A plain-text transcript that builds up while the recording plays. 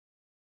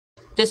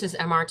This is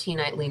MRT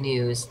Nightly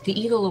News. The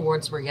Eagle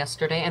Awards were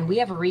yesterday, and we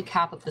have a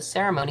recap of the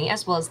ceremony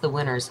as well as the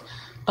winners.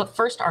 But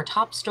first, our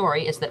top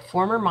story is that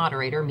former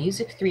moderator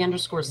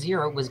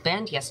Music3_0 was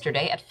banned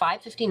yesterday at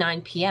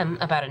 5:59 p.m.,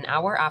 about an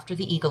hour after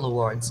the Eagle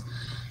Awards.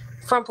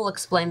 Frumple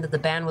explained that the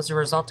ban was a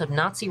result of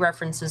Nazi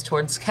references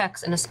towards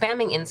Kex in a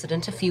spamming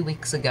incident a few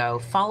weeks ago,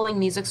 following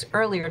Music's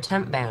earlier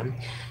temp ban.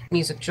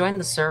 Music joined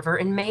the server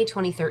in May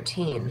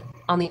 2013.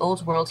 On the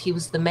Old World, he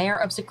was the mayor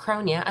of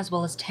Zakronia as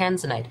well as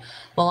Tanzanite,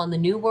 while on the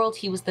New World,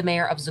 he was the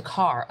mayor of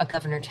Zakar, a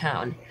governor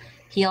town.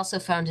 He also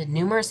founded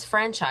numerous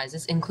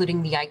franchises,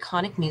 including the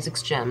iconic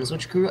Music's Gems,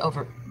 which grew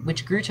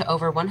to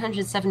over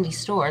 170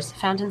 stores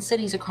found in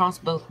cities across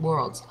both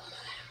worlds.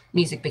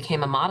 Music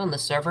became a mod on the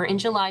server in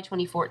July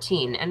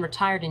 2014 and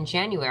retired in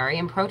January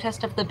in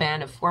protest of the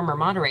ban of former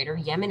moderator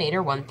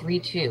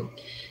Yeminator132.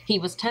 He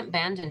was temp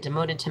banned and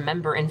demoted to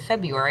member in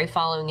February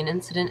following an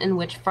incident in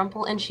which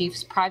Frumple and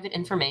Chief's private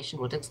information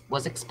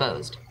was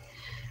exposed.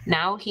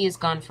 Now he is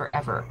gone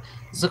forever.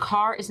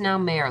 Zakar is now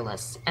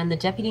mayorless, and the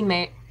deputy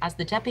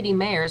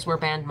mayors were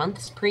banned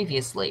months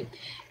previously,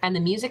 and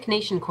the Music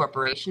Nation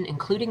Corporation,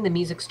 including the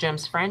Music's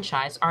Gems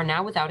franchise, are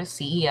now without a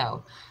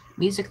CEO.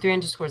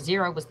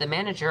 Music3_0 was the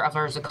manager of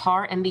our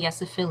Zakar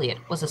MBS affiliate,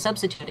 was a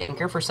substitute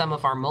anchor for some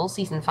of our Mole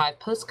Season 5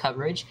 post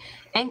coverage,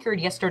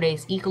 anchored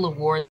yesterday's Eagle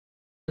Awards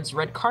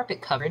red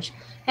carpet coverage,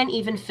 and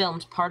even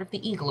filmed part of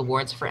the Eagle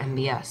Awards for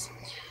MBS.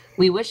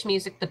 We wish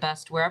Music the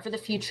best wherever the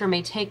future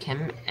may take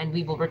him, and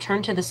we will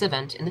return to this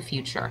event in the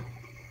future.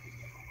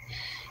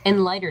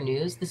 In lighter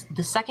news,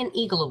 the second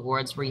Eagle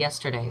Awards were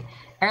yesterday.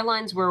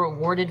 Airlines were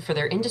awarded for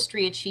their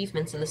industry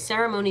achievements in the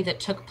ceremony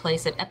that took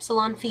place at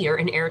Epsilon Theater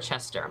in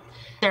Airchester.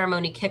 The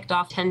ceremony kicked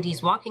off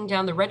attendees walking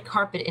down the red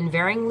carpet in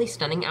varyingly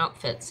stunning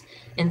outfits.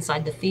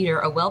 Inside the theater,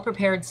 a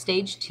well-prepared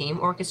stage team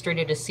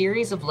orchestrated a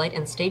series of light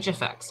and stage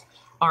effects.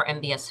 Our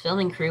MBS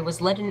filming crew was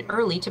let in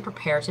early to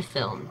prepare to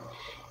film.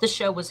 The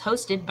show was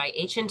hosted by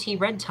H&T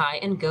Red Tie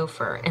and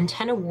Gopher, and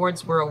 10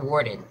 awards were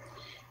awarded.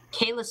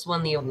 Kalis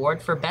won the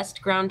award for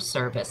Best Ground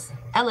Service.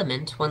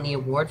 Element won the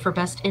award for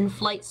Best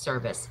In-Flight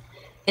Service.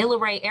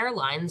 Ilaray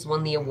Airlines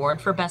won the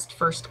award for Best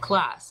First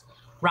Class.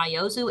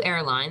 Ryozu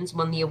Airlines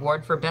won the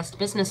award for Best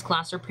Business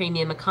Class or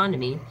Premium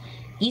Economy.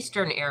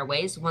 Eastern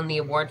Airways won the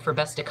award for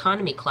Best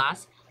Economy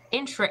Class.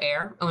 Intra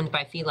Air, owned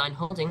by Feline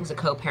Holdings, a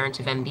co-parent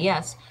of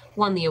MBS,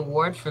 won the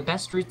award for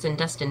Best Routes and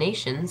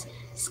Destinations.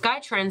 Sky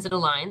Transit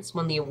Alliance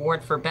won the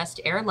award for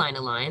Best Airline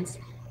Alliance.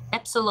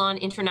 Epsilon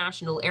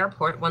International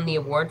Airport won the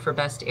award for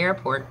Best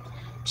Airport.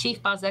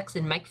 Chief Bozex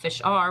and Mike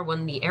Fish R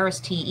won the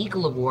Aris-T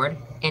Eagle Award,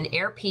 and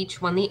Air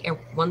Peach won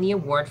the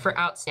award for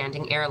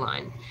Outstanding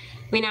Airline.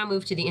 We now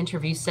move to the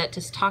interview set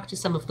to talk to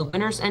some of the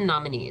winners and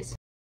nominees.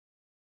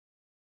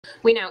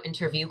 We now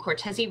interview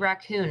Cortezi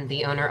Raccoon,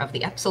 the owner of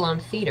the Epsilon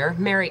Theater,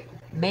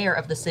 mayor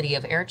of the city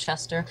of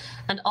Airchester,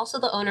 and also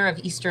the owner of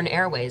Eastern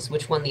Airways,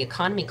 which won the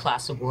Economy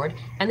Class Award,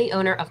 and the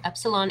owner of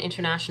Epsilon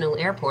International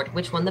Airport,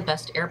 which won the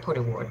Best Airport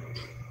Award.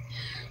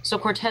 So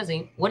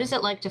Cortezi, what is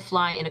it like to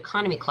fly in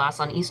economy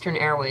class on Eastern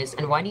Airways,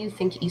 and why do you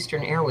think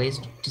Eastern Airways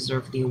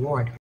deserve the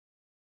award?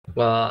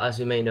 Well, as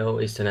you may know,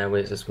 Eastern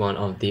Airways is one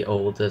of the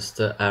oldest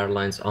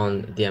airlines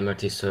on the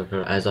MRT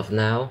server as of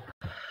now.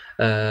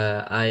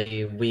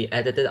 We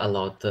edited a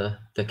lot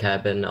the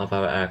cabin of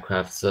our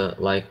aircrafts,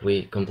 like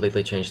we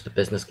completely changed the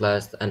business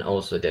class and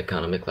also the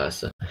economy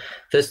class.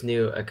 This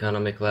new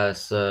economy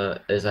class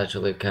is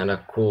actually kind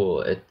of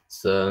cool.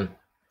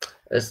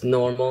 It's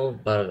normal,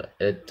 but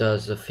it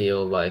does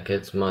feel like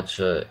it's much,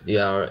 you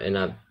are in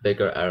a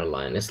bigger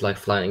airline. It's like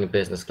flying in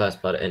business class,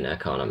 but in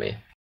economy.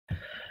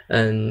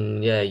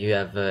 And yeah, you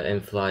have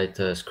in-flight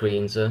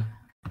screens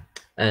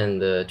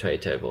and tray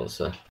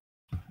tables.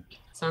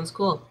 Sounds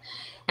cool.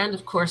 And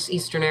of course,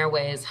 Eastern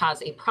Airways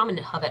has a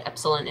prominent hub at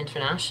Epsilon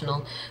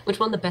International, which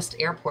won the Best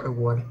Airport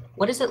Award.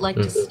 What is it like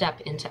to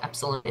step into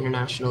Epsilon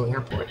International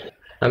Airport?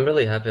 I'm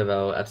really happy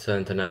about Epsilon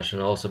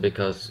International also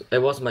because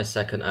it was my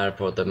second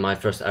airport. My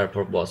first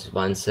airport was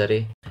Van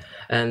City.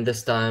 And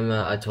this time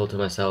I told to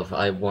myself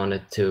I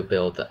wanted to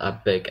build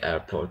a big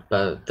airport,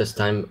 but this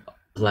time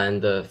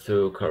planned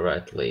through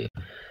correctly.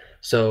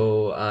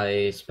 So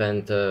I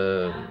spent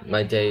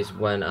my days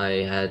when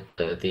I had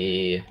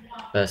the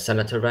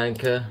senator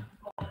rank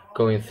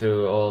going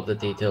through all the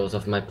details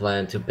of my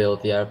plan to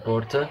build the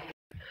airport.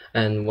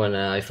 And when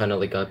I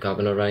finally got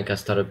governor rank, I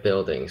started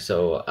building.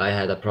 So I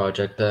had a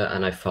project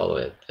and I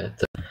followed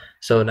it.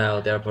 So now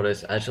the airport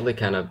is actually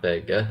kind of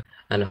big,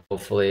 and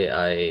hopefully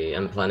I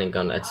am planning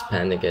on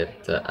expanding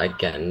it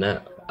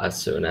again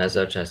as soon as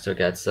Chester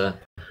gets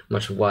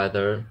much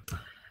wider.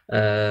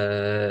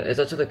 It's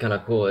actually kind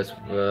of cool.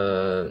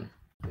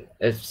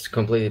 It's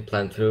completely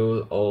planned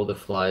through all the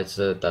flights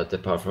that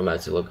depart from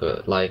it to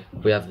look like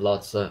we have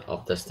lots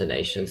of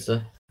destinations.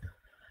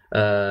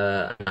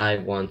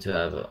 I want to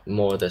have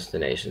more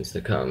destinations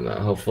to come.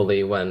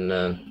 Hopefully, when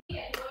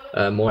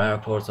more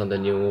airports on the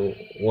new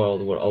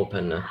world will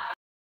open.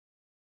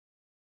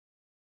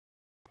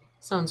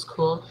 Sounds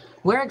cool.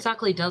 Where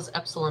exactly does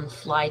Epsilon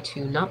fly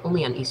to, not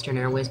only on Eastern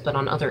Airways, but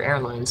on other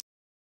airlines?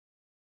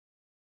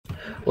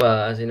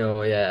 Well, as you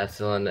know, yeah,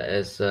 Epsilon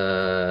is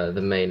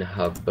the main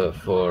hub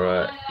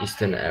for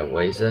Eastern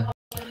Airways,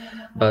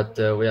 but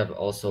we have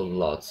also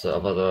lots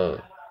of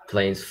other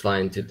planes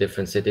flying to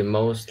different cities,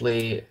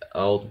 mostly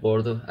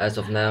outboard as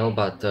of now,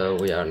 but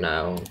we are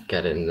now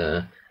getting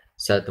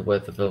set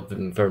with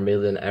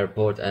Vermilion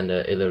Airport and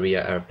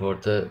Illyria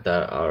Airport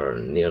that are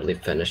nearly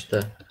finished.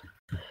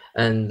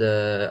 And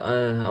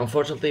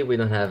unfortunately, we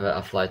don't have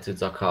a flight to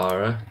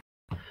Dakar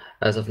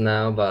as of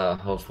now, but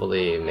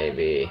hopefully,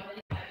 maybe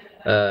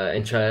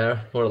Intrair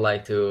would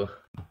like to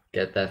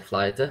get that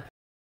flight.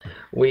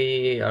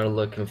 We are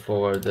looking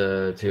forward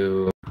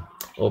to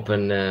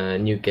open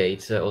new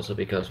gates, also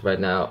because right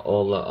now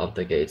all of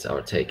the gates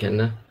are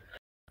taken.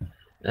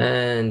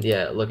 And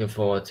yeah, looking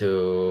forward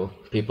to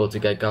people to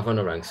get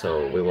governor rank,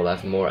 so we will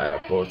have more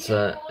airports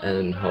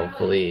and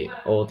hopefully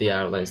all the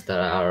airlines that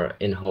are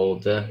in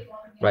hold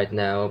right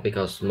now,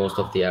 because most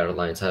of the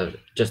airlines have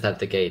just at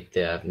the gate,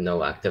 they have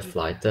no active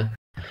flight.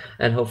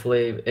 And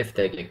hopefully if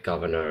they get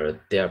governor,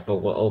 the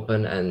airport will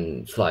open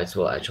and flights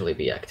will actually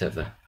be active.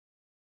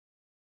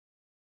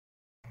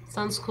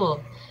 Sounds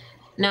cool.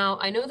 Now,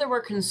 I know there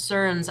were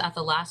concerns at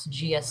the last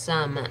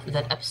GSM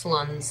that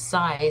Epsilon's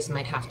size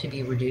might have to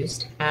be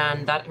reduced,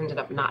 and that ended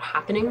up not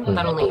happening.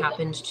 That only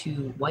happened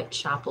to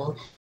Whitechapel,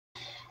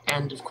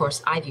 and of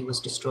course, Ivy was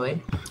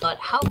destroyed. But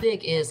how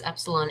big is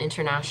Epsilon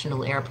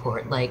International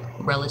Airport, like,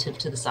 relative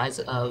to the size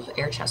of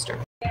Airchester?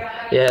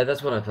 Yeah,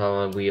 that's what I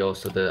thought. I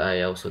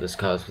also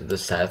discussed with the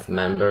staff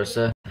members,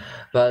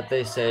 but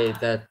they say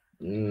that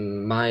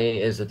mine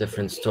is a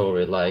different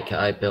story. Like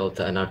I built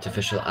an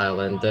artificial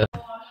island,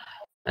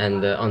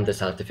 and on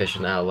this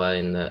artificial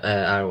island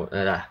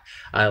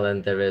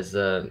there is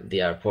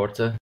the airport.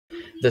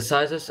 The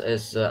sizes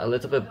is a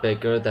little bit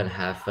bigger than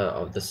half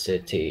of the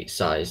city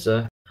size,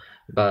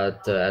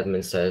 but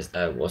admin says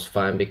that was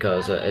fine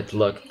because it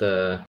looked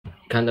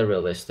kind of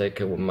realistic.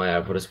 My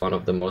airport is one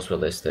of the most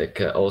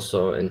realistic,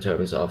 also in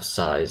terms of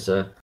size,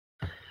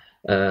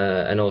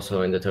 and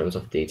also in the terms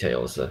of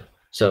details.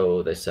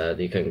 So they said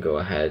you can go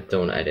ahead,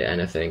 don't edit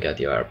anything at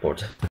your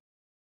airport.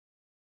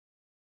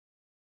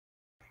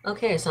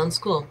 Okay, sounds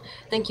cool.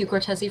 Thank you,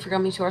 Cortezi, for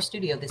coming to our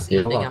studio this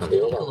You're evening welcome. after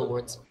the Eagle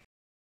Awards.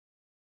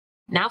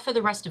 Now for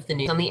the rest of the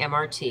news on the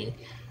MRT.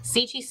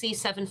 CGC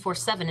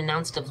 747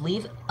 announced a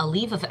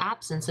leave of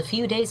absence a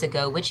few days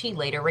ago, which he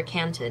later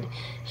recanted.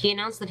 He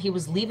announced that he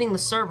was leaving the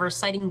server,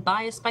 citing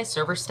bias by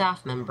server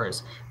staff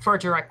members. For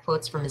direct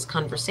quotes from his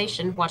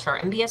conversation, watch our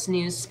MBS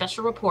News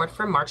special report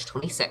from March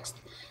 26th.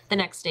 The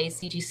next day,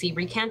 CGC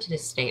recanted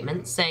his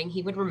statement, saying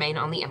he would remain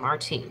on the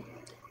MRT.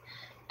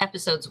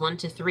 Episodes 1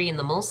 to 3 in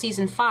the Mole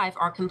Season 5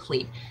 are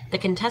complete. The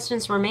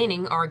contestants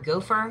remaining are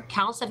Gopher,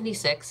 Cal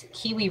 76,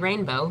 Kiwi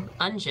Rainbow,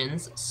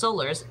 Ungens,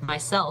 Solars,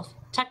 myself,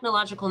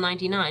 Technological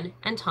 99,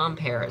 and Tom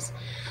Pears.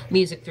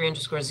 Music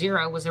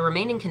 3_0 was a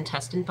remaining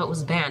contestant but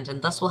was banned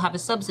and thus will have a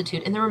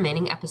substitute in the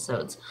remaining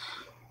episodes.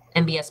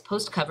 MBS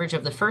post coverage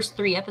of the first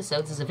 3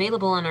 episodes is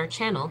available on our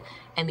channel,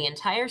 and the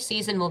entire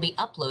season will be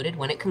uploaded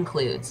when it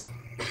concludes.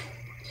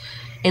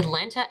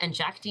 Atlanta and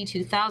Jack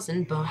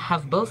D2000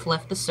 have both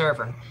left the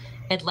server.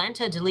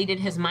 Atlanta deleted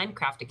his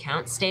Minecraft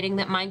account, stating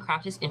that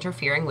Minecraft is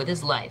interfering with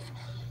his life.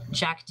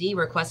 Jack D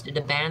requested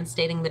a ban,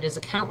 stating that his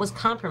account was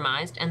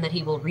compromised and that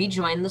he will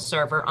rejoin the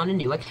server on a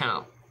new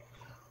account.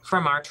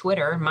 From our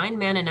Twitter,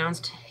 Mindman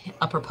announced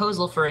a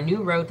proposal for a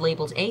new road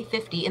labeled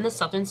A50 in the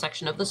southern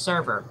section of the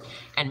server,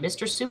 and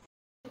Mr.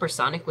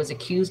 Supersonic was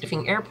accused of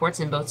airports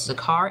in both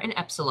Zakar and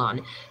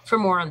Epsilon. For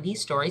more on these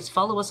stories,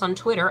 follow us on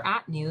Twitter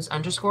at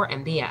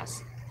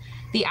 @news_MBS.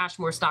 The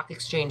Ashmore Stock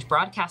Exchange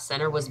Broadcast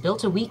Center was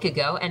built a week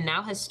ago and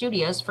now has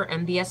studios for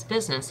MBS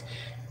Business,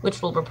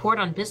 which will report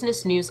on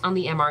business news on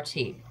the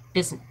MRT.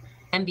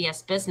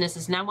 MBS Business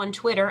is now on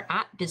Twitter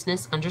at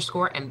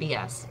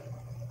 @business_MBS.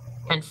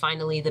 And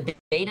finally, the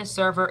beta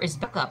server is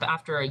back up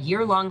after a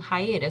year-long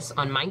hiatus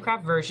on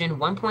Minecraft version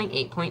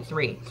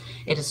 1.8.3.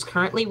 It is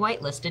currently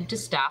whitelisted to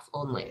staff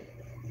only.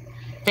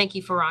 Thank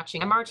you for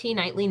watching MRT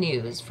Nightly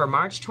News for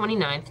March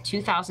 29th,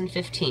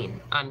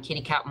 2015. I'm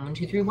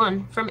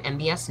KittyCat1231 from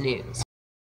MBS News.